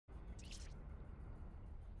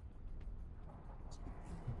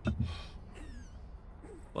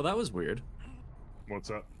Well, that was weird. What's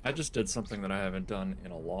up? I just did something that I haven't done in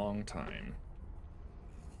a long time.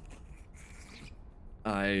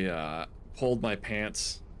 I pulled my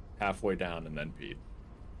pants halfway down and then peed.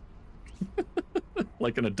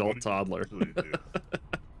 Like an adult toddler.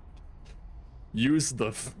 Use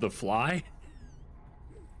the fly?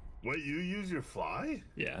 Wait, you use your fly?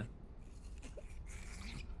 Yeah.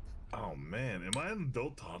 Oh man, am I an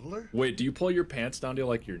adult toddler? Wait, do you pull your pants down to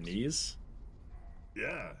like your knees?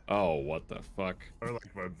 Yeah. Oh, what the fuck? Or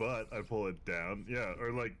like my butt, I pull it down. Yeah,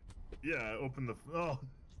 or like, yeah, I open the. Oh,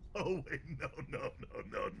 oh wait, no.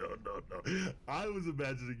 I was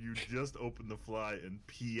imagining you just open the fly and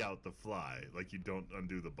pee out the fly, like you don't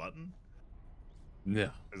undo the button.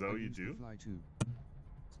 Yeah. Is that what you do? Fly too.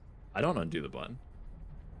 I don't undo the button.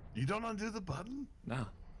 You don't undo the button? No.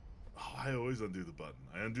 Oh, I always undo the button.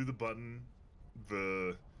 I undo the button,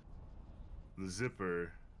 the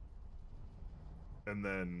zipper, and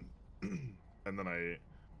then I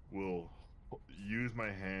will use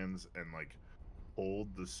my hands and like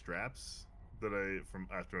hold the straps that from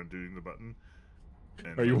after undoing the button.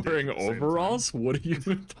 And Are you wearing overalls? What do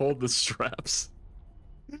you hold the straps?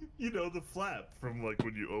 You know, the flap from like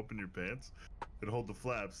when you open your pants and hold the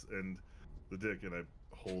flaps and the dick, and I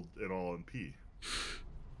hold it all in pee.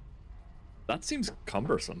 That seems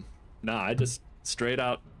cumbersome. Nah, I just straight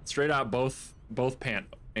out both pant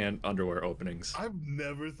and underwear openings. I've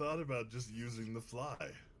never thought about just using the fly.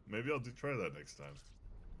 Maybe I'll try that next time.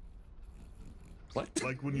 What?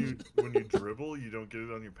 Like when you dribble, you don't get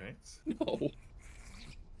it on your pants? No.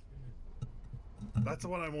 That's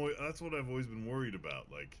what I've always been worried about.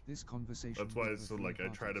 Like this conversation. That's why it's so like I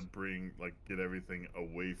try to get everything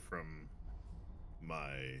away from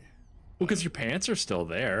my. Well, because your pants are still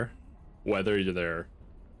there, whether you're there.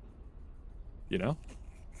 You know,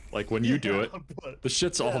 like when you do it, the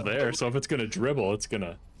shit's all there. So if it's gonna dribble, it's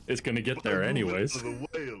gonna get there anyways. Out of the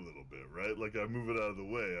way a little bit, right? Like I move it out of the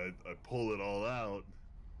way. I pull it all out.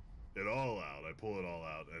 I pull it all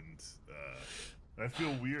out, and I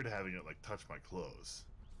feel weird having it like touch my clothes.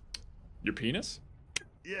 Your penis?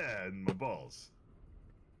 Yeah, and my balls.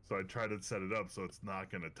 So I try to set it up so it's not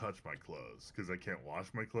gonna touch my clothes because I can't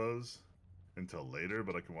wash my clothes until later,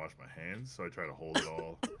 but I can wash my hands. So I try to hold it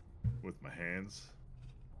all with my hands.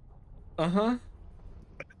 Uh-huh.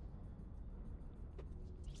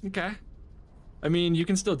 Okay. I mean, you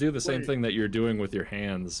can still do the same thing that you're doing with your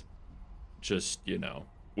hands, just, you know,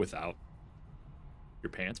 without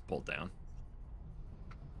your pants pulled down.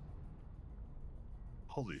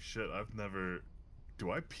 Holy shit, I've never...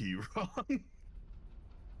 Do I pee wrong?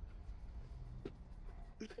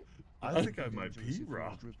 I think I might pee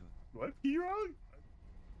wrong. Do I pee wrong?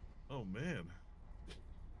 Oh, man.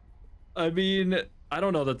 I mean, I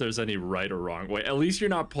don't know that there's any right or wrong way. At least you're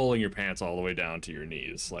not pulling your pants all the way down to your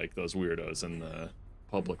knees, like those weirdos in the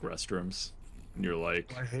public restrooms. And you're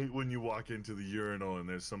like... I hate when you walk into the urinal and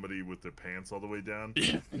there's somebody with their pants all the way down.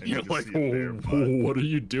 Yeah, and you're like, oh, what are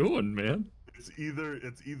you doing, man? It's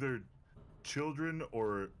either children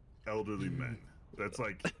or elderly men. That's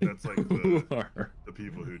like the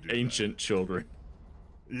people who do ancient that. Children.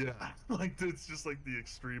 Yeah, like it's just like the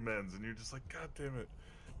extreme ends, and you're just like, God damn it!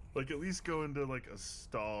 Like at least go into like a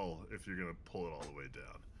stall if you're gonna pull it all the way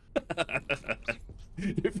down.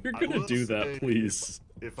 If you're gonna do that, please.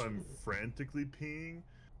 If I'm frantically peeing,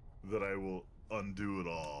 that I will undo it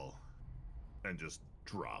all and just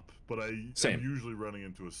drop. But I'm usually running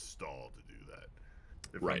into a stall to do that.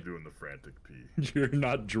 If I'm doing the frantic pee. You're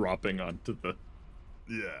not dropping onto the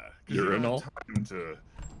urinal. You don't have time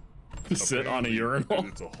to sit on a urinal.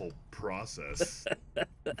 It's a whole process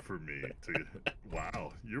for me to.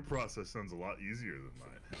 Wow, your process sounds a lot easier than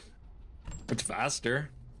mine. It's faster.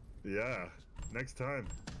 Yeah, next time.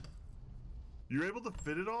 You're able to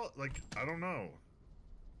fit it all? Like, I don't know.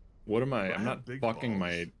 What am I? I'm not fucking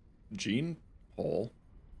my gene hole.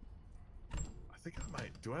 I think I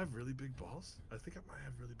might. Do I have really big balls? I think I might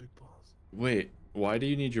have really big balls. Wait, why do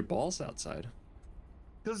you need your balls outside?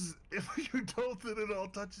 Because if you don't, then it all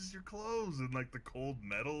touches your clothes and like the cold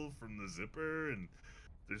metal from the zipper, and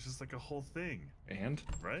there's just like a whole thing. And?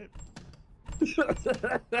 Right?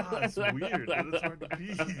 It's weird, but it's hard to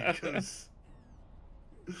pee because...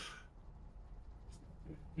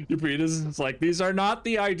 Your penis is like, these are not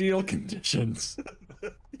the ideal conditions.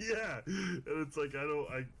 Yeah, and it's like then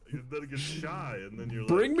it gets shy, and then you're like,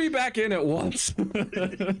 bring me back in at once.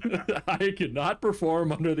 I cannot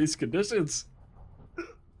perform under these conditions.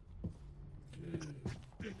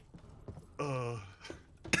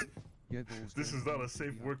 This is not a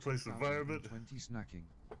safe workplace environment. 20 snacking.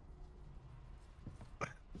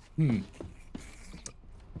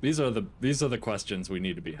 These are the questions we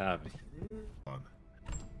need to be having.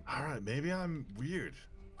 All right, maybe I'm weird.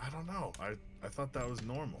 I don't know. I thought that was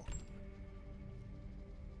normal.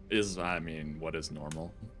 I mean, what is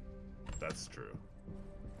normal? That's true.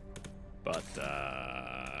 But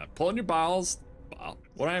pulling your balls.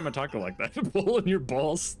 What am I talking like that? Pulling your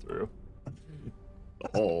balls through. The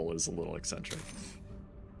hole is a little eccentric.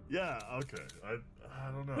 Yeah. Okay.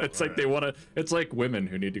 I don't know. It's like they want to. It's like women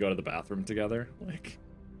who need to go to the bathroom together. Like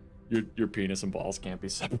your penis and balls can't be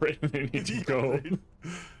separated. They need to go. Right?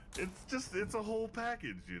 It's a whole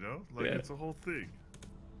package, you know? Like Yeah. it's a whole thing.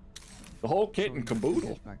 The whole kit and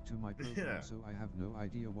caboodle. Back to my program, Yeah. so I have no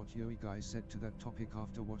idea what Yoey guys said to that topic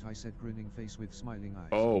after what I said. Grinning face with smiling eyes.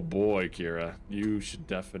 Oh boy, Kira, you should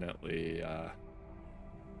definitely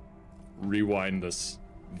rewind this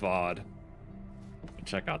VOD and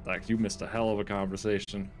check out that. You missed a hell of a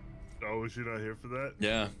conversation. Oh, was you not here for that?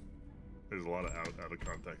 Yeah, There's a lot of out of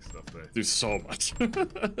context stuff there. there's so much.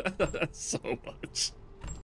 So much.